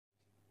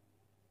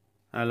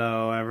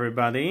Hello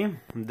everybody,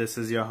 this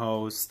is your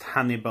host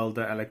Hannibal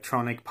the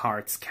Electronic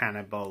Parts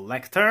Cannibal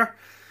Lecter.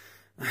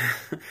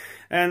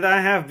 And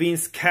I have been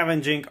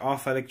scavenging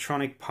off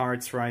electronic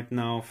parts right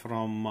now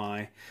from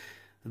my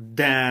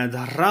dead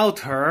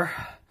router,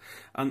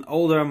 an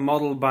older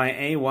model by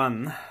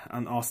A1,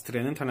 an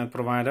Austrian internet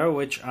provider,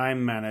 which I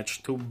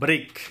managed to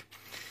brick.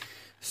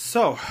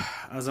 So,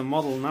 as a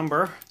model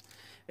number,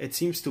 it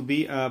seems to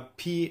be a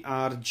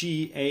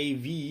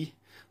P.RG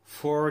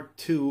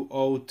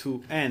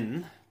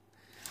AV4202N,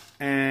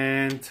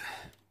 and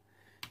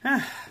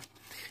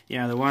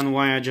yeah, the one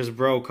wire just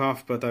broke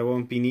off, but I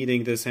won't be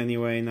needing this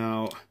anyway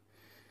now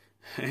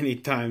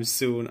anytime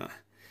soon.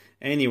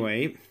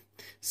 Anyway,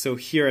 so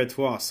here it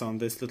was on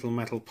this little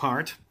metal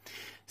part.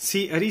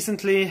 See,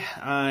 recently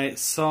I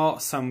saw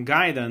some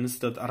guidance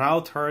that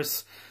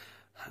routers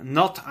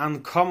not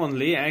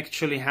uncommonly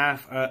actually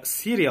have a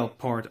serial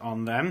port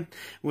on them,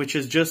 which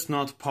is just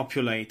not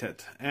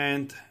populated.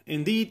 And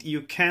indeed,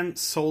 you can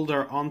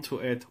solder onto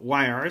it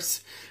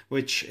wires,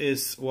 which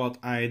is what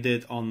I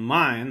did on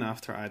mine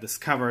after I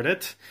discovered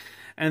it.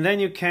 And then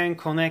you can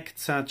connect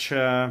such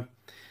a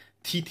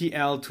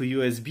TTL to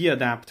USB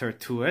adapter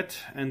to it,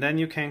 and then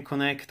you can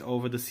connect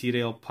over the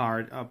serial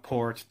port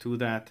to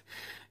that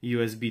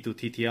USB to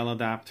TTL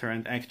adapter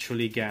and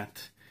actually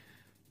get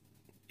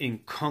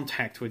in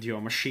contact with your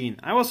machine.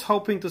 I was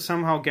hoping to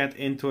somehow get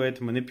into it,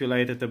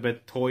 manipulate it a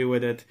bit, toy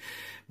with it,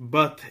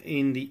 but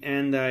in the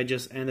end I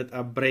just ended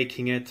up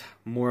breaking it.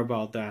 More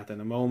about that in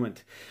a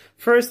moment.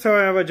 First,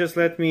 however, just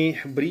let me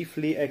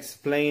briefly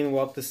explain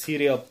what the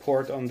serial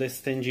port on this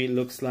thingy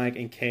looks like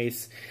in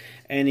case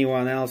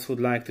anyone else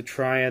would like to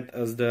try it,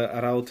 as the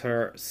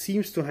router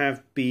seems to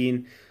have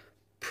been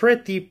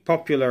pretty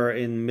popular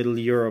in Middle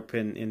Europe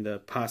in the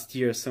past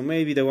years, so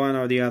maybe the one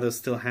or the other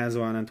still has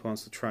one and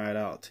wants to try it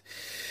out.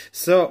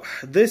 So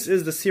this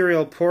is the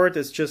serial port.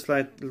 It's just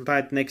like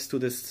right next to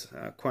this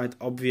quite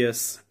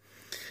obvious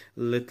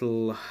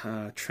little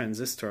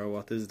transistor.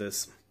 What is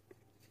this?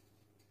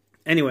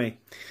 Anyway,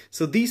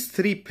 so these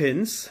three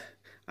pins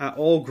are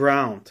all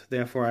ground,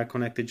 therefore I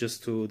connected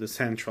just to the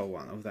central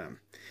one of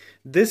them.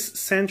 This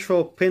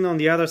central pin on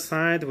the other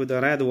side with the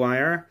red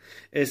wire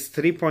is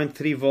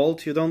 3.3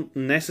 volt. You don't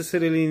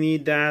necessarily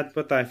need that,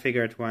 but I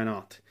figured why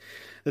not.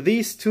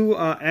 These two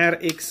are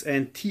RX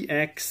and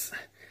TX.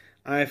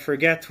 I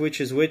forget which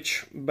is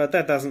which, but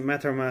that doesn't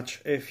matter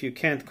much. If you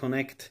can't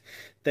connect,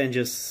 then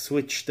just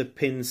switch the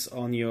pins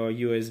on your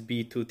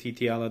USB to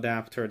TTL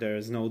adapter. There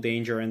is no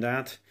danger in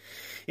that.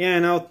 Yeah,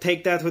 now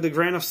take that with a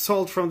grain of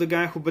salt from the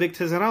guy who bricked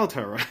his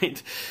router,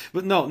 right?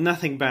 But no,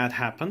 nothing bad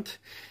happened.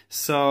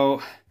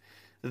 So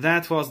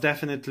that was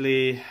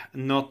definitely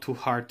not too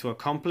hard to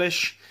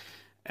accomplish,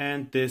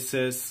 and this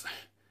is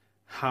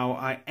how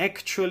I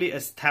actually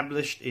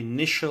established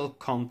initial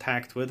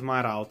contact with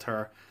my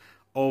router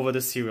over the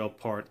serial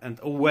port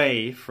and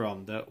away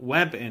from the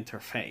web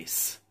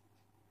interface.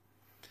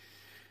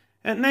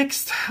 And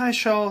next I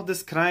shall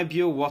describe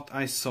you what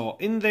I saw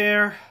in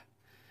there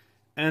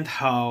and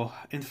how,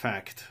 in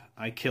fact,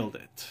 I killed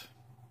it.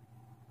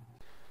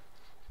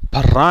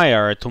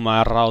 Prior to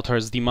my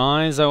router's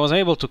demise, I was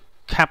able to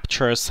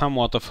capture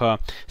somewhat of a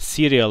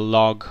serial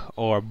log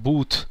or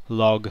boot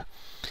log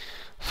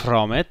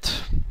from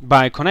it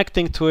by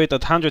connecting to it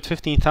at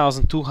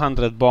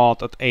 115,200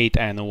 baud at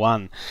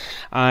 8N1.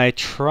 I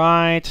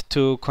tried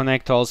to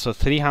connect also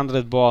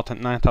 300 baud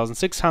and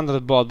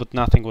 9,600 baud, but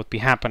nothing would be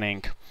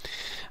happening.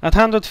 At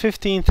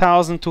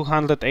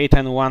 115,200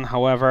 8N1,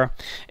 however,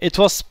 it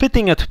was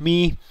spitting at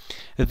me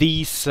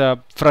these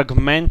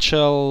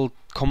fragmental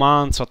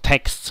commands or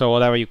texts or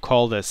whatever you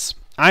call this.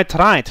 I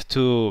tried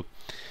to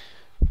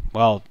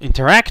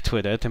interact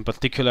with it. In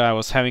particular, I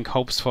was having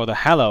hopes for the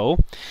hello,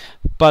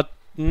 but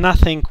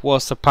nothing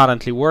was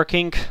apparently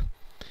working,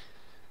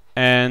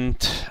 and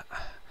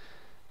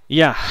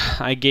yeah,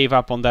 I gave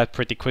up on that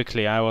pretty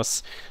quickly. I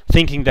was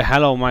thinking the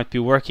hello might be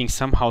working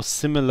somehow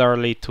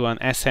similarly to an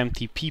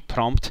SMTP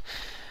prompt,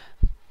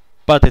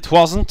 but it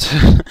wasn't.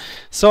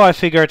 So I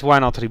figured, why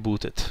not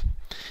reboot it?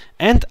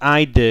 And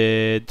I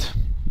did.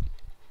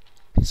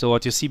 So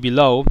what you see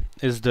below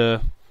is the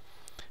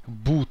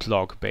boot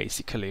log,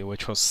 basically,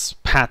 which was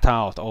spat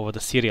out over the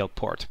serial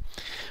port.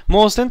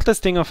 Most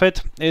interesting of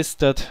it is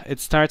that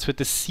it starts with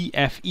the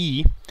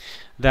CFE,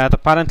 that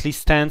apparently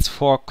stands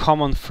for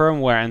Common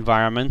Firmware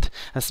Environment,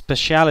 a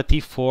specialty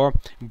for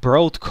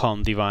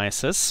Broadcom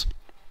devices.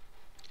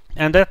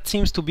 And that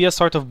seems to be a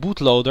sort of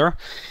bootloader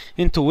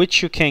into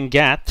which you can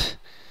get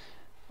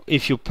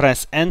if you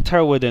press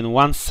enter within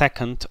 1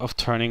 second of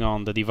turning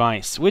on the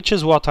device, which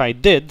is what I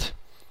did.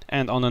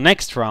 And on the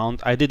next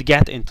round, I did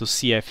get into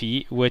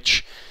CFE,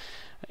 which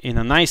in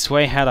a nice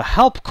way had a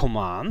help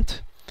command.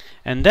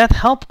 And that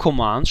help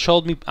command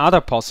showed me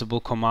other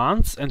possible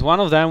commands, and one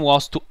of them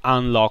was to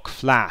unlock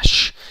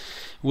flash,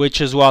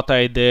 which is what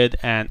I did,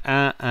 and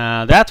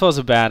that was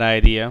a bad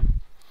idea.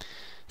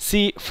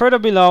 See, further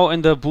below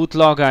in the boot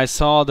log I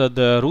saw that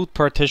the root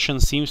partition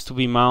seems to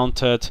be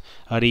mounted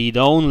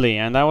read-only,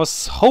 and I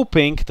was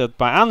hoping that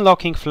by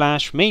unlocking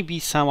flash maybe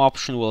some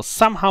option will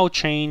somehow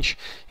change,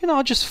 you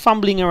know, just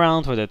fumbling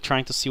around with it,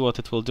 trying to see what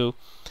it will do,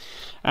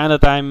 and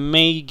that I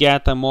may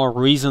get a more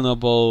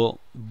reasonable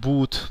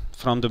boot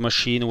from the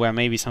machine where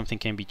maybe something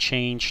can be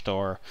changed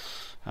or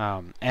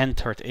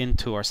entered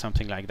into or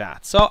something like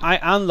that. So I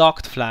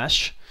unlocked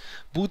flash,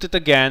 booted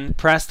again,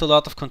 pressed a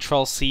lot of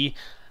Control-C,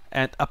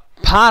 and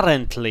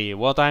apparently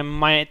what I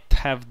might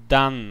have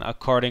done,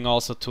 according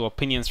also to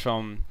opinions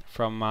from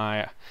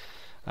my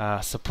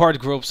support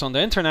groups on the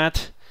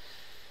internet,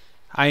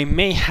 I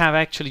may have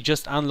actually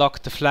just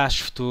unlocked the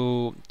flash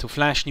to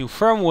flash new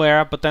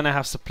firmware, but then I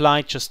have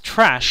supplied just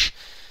trash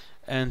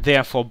and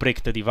therefore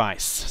bricked the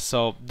device.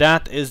 So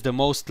that is the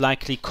most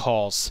likely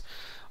cause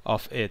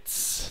of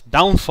its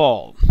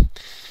downfall.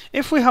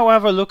 If we,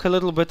 however, look a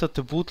little bit at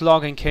the boot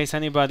log in case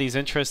anybody is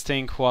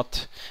interested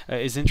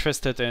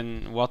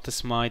in what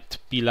this might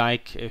be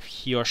like if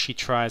he or she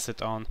tries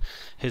it on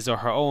his or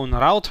her own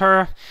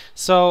router.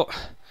 So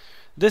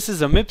this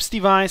is a MIPS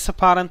device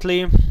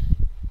apparently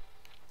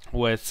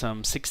with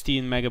some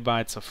 16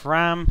 megabytes of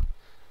RAM.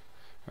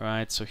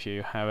 Right, so here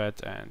you have it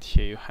and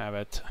here you have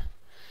it.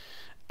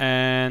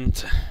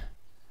 And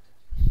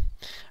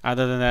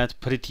other than that,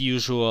 pretty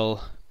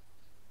usual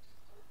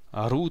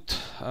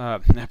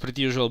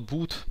pretty usual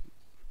boot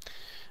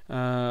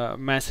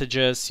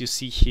messages. You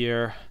see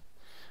here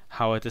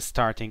how it is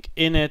starting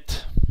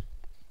init,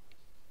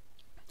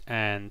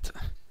 and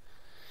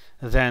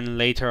then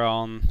later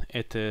on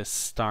it is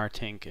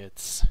starting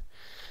its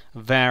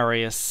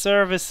various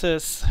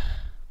services.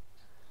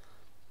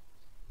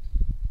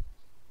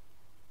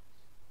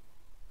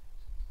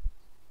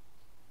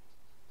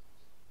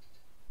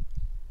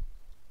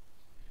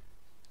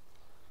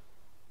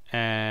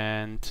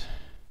 And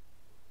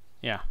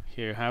yeah,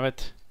 here you have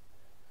it.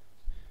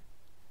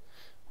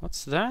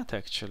 What's that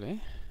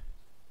actually?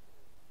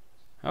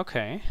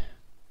 Okay.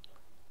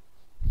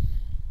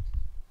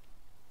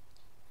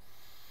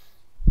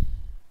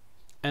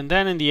 And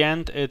then in the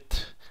end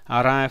it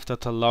arrived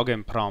at a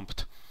login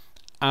prompt.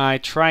 I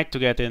tried to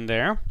get in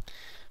there,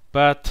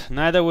 but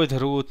neither with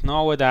root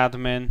nor with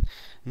admin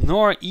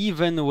nor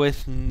even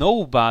with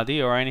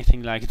nobody or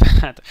anything like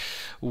that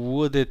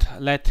would it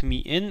let me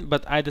in.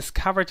 But I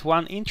discovered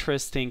one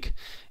interesting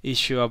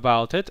issue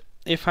about it.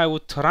 If I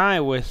would try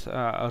with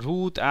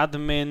root,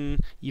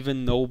 admin,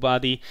 even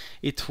nobody,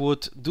 it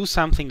would do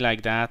something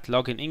like that: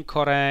 login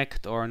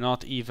incorrect, or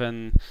not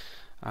even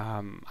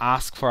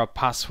ask for a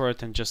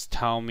password and just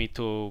tell me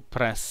to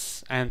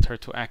press enter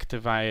to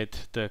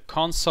activate the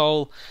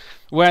console.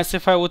 Whereas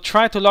if I would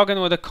try to log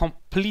in with a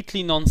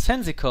completely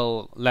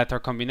nonsensical letter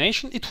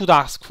combination, it would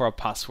ask for a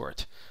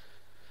password.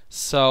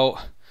 So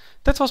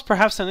that was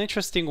perhaps an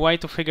interesting way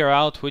to figure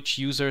out which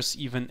users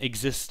even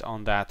exist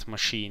on that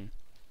machine.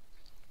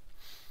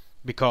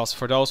 Because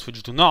for those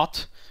which do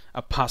not,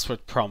 a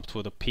password prompt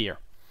would appear.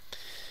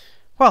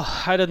 Well,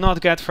 I did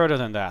not get further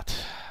than that.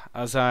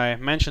 As I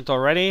mentioned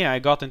already, I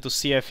got into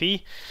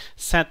CFE,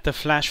 set the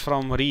flash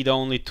from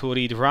read-only to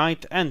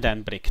read-write, and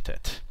then bricked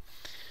it.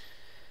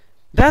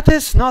 That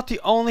is not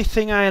the only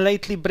thing I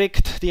lately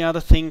bricked. The other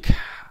thing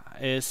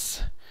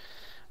is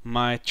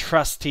my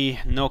trusty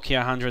Nokia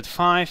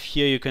 105.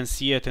 Here you can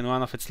see it in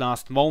one of its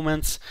last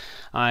moments.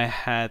 I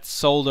had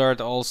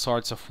soldered all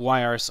sorts of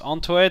wires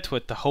onto it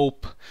with the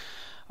hope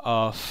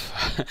of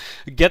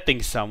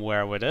getting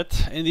somewhere with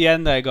it. In the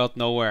end I got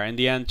nowhere. In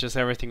the end just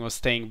everything was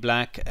staying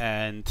black,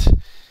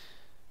 and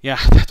yeah,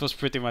 that was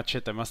pretty much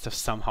it. I must have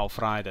somehow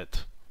fried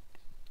it.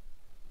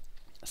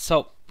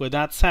 So with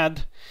that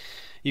said,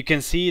 you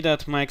can see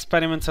that my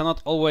experiments are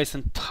not always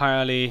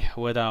entirely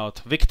without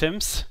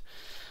victims.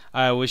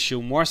 I wish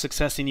you more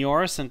success in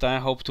yours, and I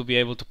hope to be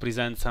able to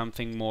present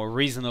something more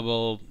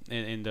reasonable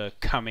in the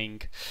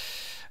coming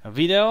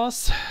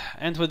videos.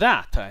 And with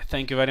that, I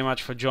thank you very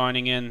much for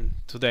joining in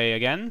today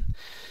again.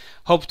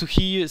 Hope to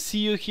see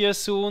you here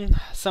soon,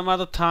 some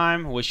other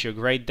time. Wish you a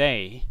great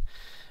day.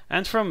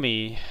 And from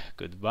me,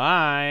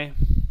 goodbye.